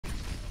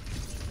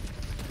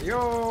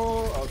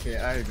Yo! Okay,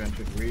 I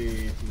ventured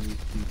way too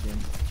deep in.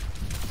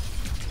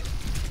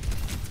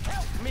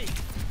 Help me!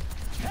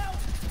 Help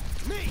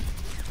me!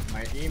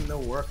 My aim no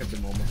work at the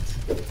moment.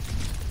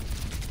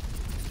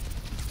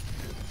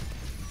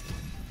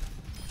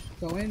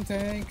 Go in,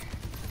 tank.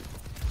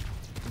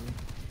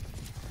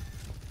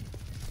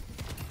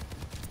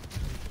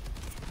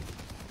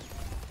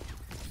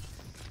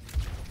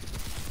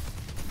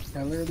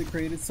 I literally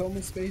created so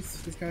much space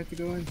for this guy to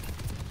go in.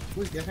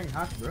 Who's getting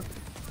hacked, bro?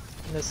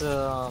 There's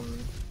the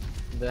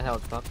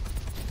health pack.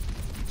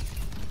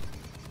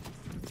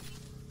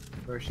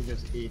 Or she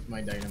just ate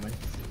my dynamite.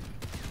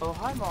 Oh,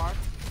 hi, Mark.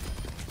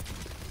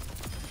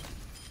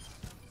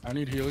 I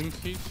need healing,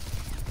 please.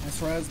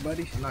 Nice rise,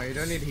 buddy. No, you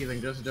don't need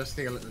healing. Just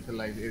stay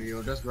alive.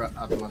 You'll just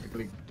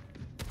automatically.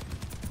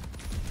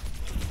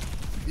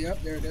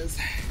 Yep, there it is.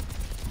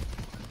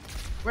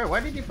 Wait, why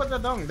did you put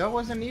that down? That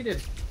wasn't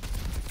needed.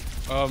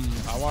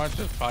 I wanted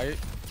to fight.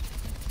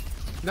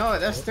 No,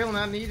 that's still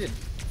not needed.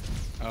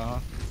 Uh-huh.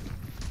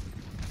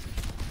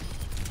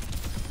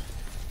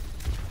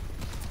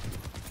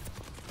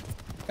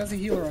 There's a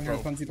healer on here,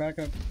 Bro. Funzy. Back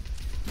up.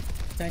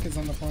 Tank is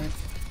on the point.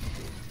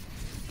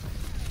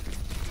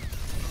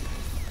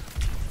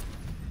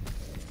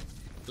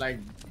 Like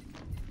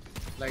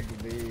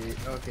the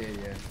okay,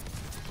 yeah.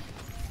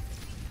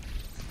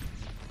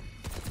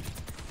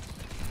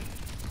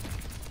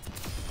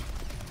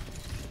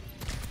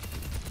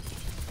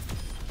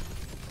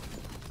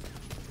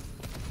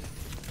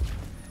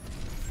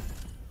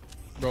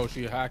 Bro,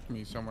 she hacked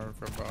me somewhere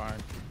from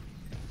behind.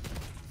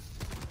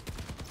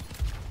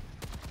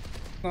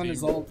 On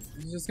his ult.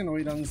 He's just gonna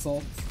wait on his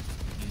ult.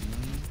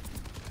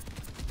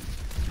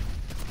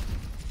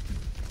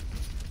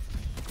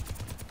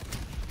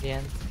 The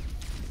end.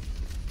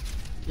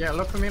 Yeah,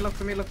 look for me, look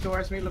for me, look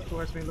towards me, look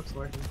towards me, look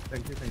towards me.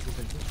 Thank you, thank you,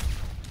 thank you.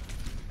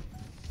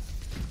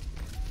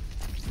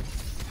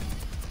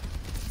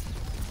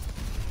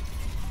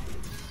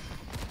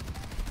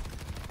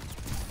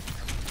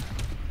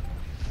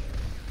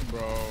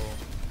 Bro.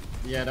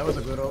 Yeah, that was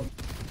a good ult.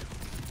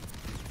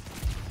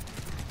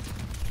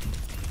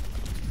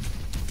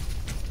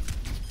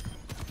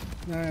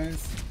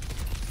 Nice.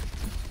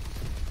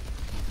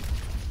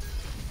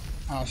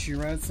 Oh, she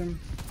reds him.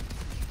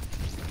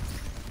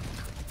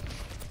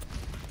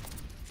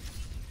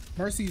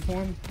 Mercy's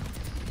one.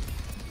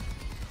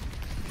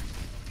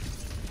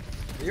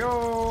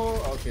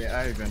 Yo! Okay,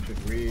 I ventured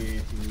way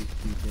too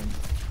deep in.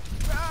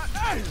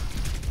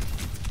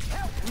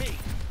 Help me!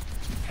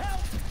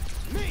 Help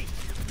me!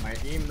 My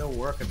aim no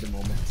work at the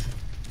moment.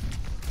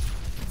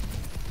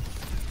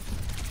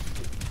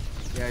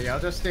 Yeah, I'll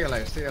just stay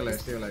alive, stay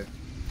alive, stay alive.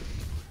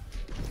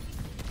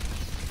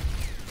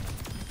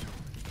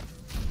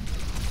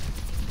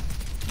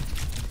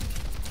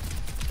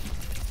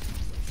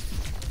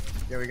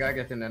 Yeah, we gotta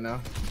get in there now.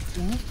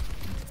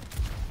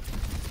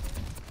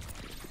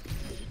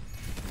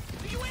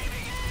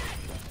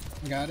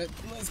 Got it.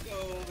 Let's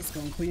go. Let's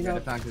go and clean Yeah,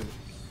 up. the tank is...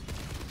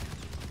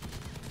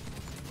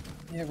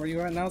 Yeah, where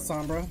you at now,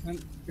 Sombra?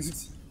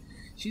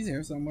 She's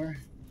here somewhere.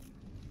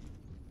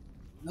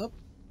 Nope.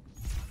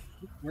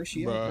 Where's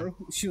she at, bro?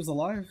 She was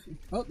alive.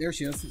 Oh, there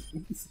she is.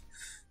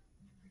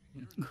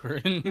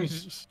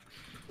 Cringe.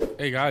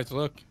 Hey guys,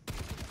 look.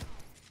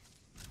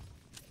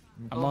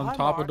 I'm on hi,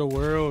 top Mark. of the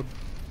world.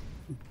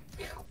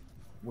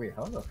 Wait,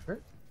 how the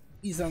frick?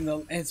 He's on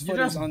the. His foot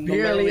just is on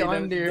barely the,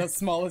 on there. the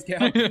smallest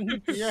gap.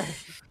 Yeah,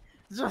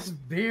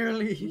 just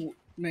barely.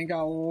 Man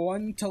got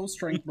one toe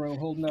strength, bro,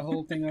 holding the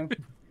whole thing up.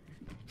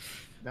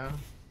 No.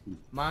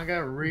 Man got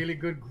really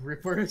good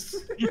grippers.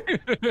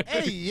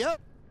 Hey, yep.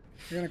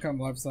 They're gonna come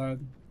left side.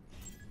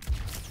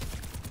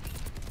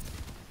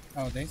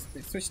 Oh, they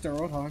switched to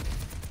Roadhog.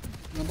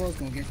 My bro's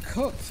gonna get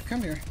cooked.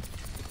 Come here.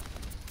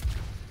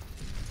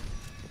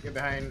 Get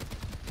behind.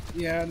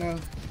 Yeah, no.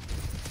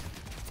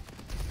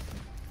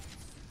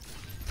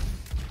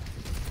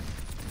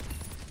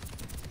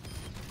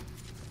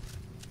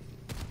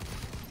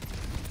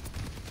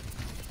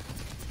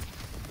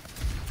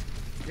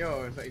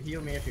 Yo,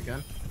 heal me if you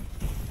can.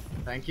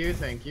 Thank you,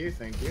 thank you,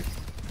 thank you.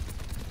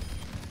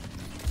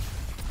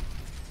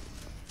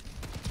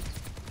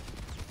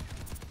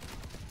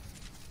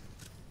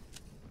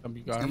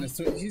 You got him?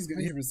 He's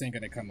 100%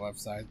 gonna come left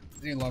side.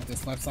 They love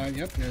this left side.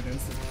 Yep, there it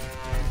is.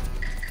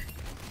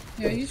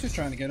 Yeah, he's just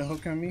trying to get a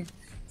hook on me.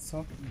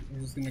 So we're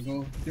just gonna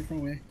go a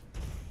different way.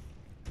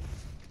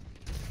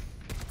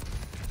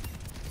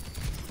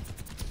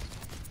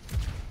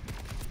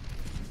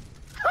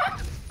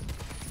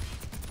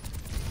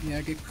 Yeah,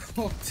 get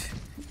cooked.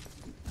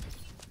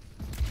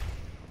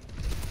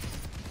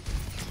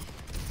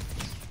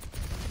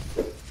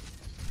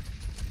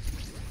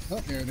 Oh,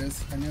 there it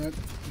is. I knew it.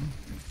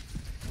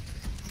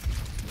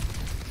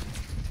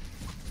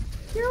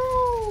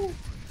 Yo!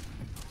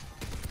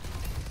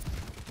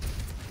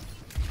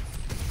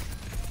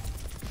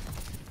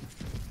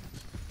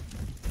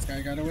 This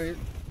guy got away.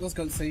 Let's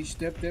go, Sage.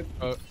 Dip.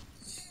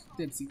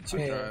 Dipsy.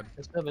 tried.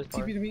 It's a bit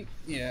TP to me.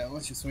 Yeah,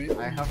 let's just wait.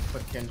 I have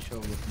potential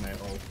with my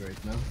ult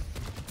right now.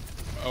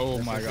 Oh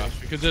This my is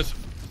gosh, we could just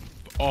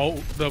all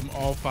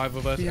 5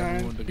 of us, and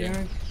we win the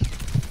game.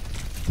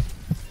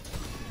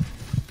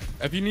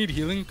 If you need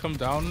healing, come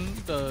down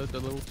the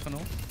little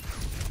tunnel.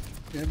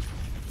 Good.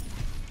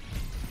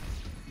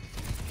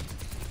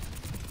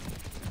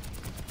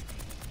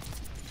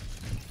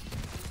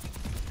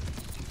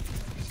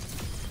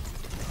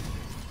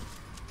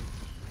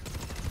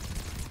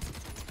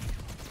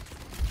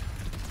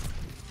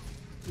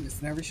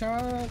 Missing every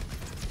shot.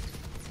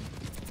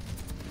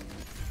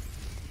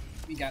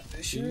 We got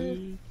this shit.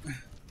 Here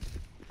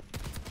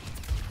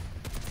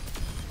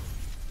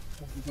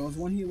goes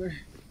one healer.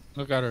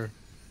 Look at her.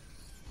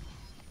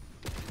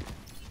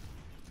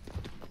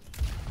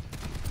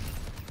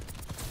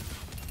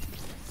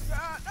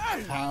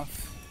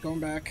 Half. Going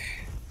back.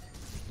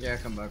 Yeah,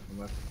 come back, come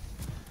back.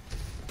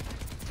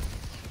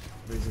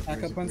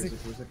 Back up, Bunzy.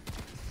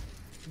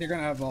 They're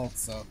gonna have ult,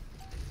 so.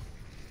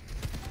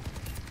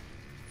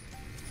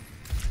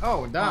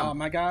 Oh, damn. Oh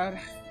my god.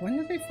 When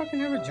did they fucking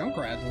have a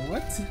Junkrat?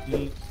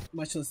 What?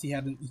 Much less he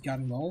got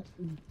an ult.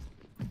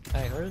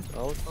 I heard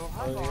ult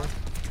earlier.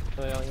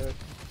 So I heard.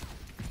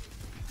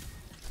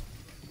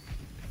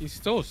 He's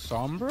still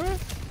Sombra?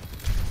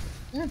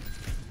 Yeah.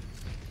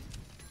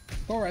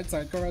 Go right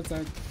side, go right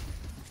side.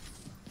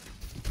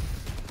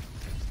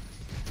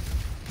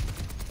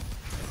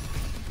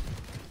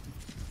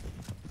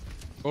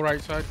 Go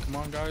right side. Come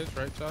on, guys.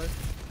 Right side.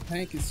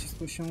 Tank is just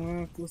pushing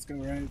left. Let's go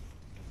right.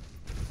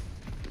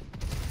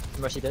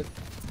 Mercy dead.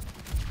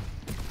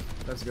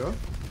 Let's go.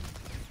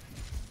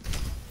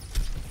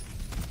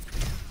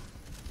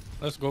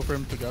 Let's go for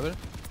him together.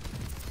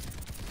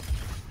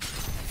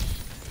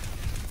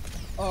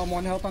 Oh, I'm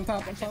 1 health on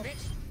top,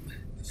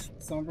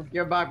 Somber.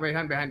 You're back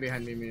behind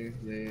me.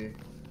 Yeah.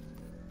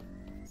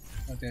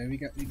 Okay, we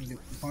can get the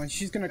point.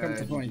 She's gonna come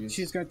to point. GG's.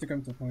 She's going to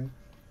come to point.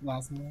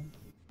 Last one.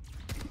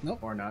 Nope.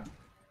 Or not.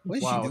 What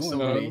is Wow, she doing? so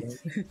Late?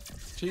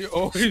 She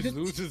always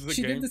loses the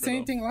She game. did the for same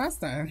them. thing last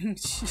time.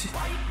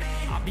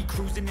 I'll be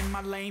cruising in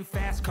my lane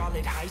fast, call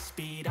it high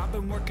speed. I've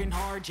been working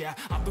hard, yeah,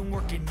 I've been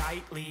working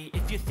nightly.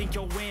 If you think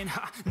you'll win,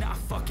 ha, not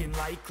fucking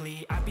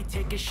likely. I be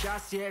taking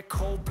shots, yeah,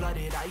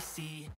 cold-blooded, icy.